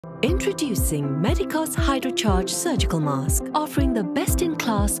Introducing MEDICOS Hydrocharge Surgical Mask, offering the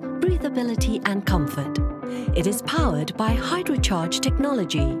best-in-class breathability and comfort. It is powered by Hydrocharge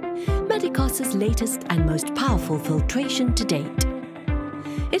technology, MEDICOS's latest and most powerful filtration to date.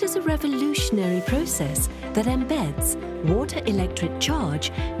 It is a revolutionary process that embeds water-electric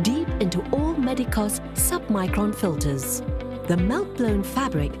charge deep into all MEDICOS Sub Micron filters. The melt-blown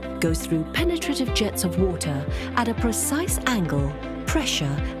fabric goes through penetrative jets of water at a precise angle,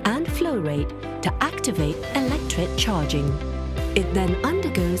 pressure and flow rate to activate electric charging. It then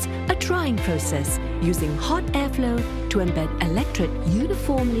undergoes a drying process using hot airflow to embed electrode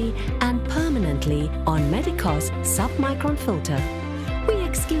uniformly and permanently on MEDICOS Sub Micron Filter. We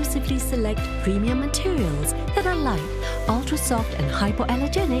exclusively select premium materials that are light, ultra-soft and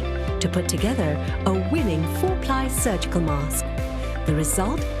hypoallergenic to put together a winning 4-ply surgical mask. The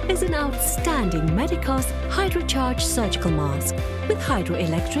result is an outstanding MEDICOS Hydrocharge surgical mask with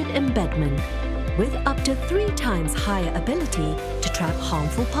hydroelectric embedment, with up to 3 times higher ability to trap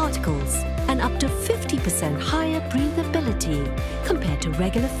harmful particles and up to 50% higher breathability compared to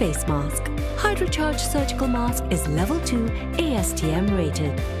regular face mask. Hydrocharge surgical mask is level 2 ASTM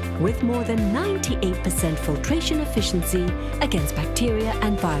rated, with more than 98% filtration efficiency against bacteria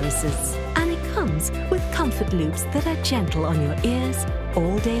and viruses. And it comes with comfort loops that are gentle on your ears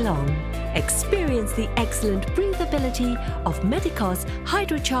all day long. Experience the excellent breathability of MEDICOS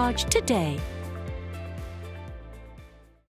Hydrocharge today.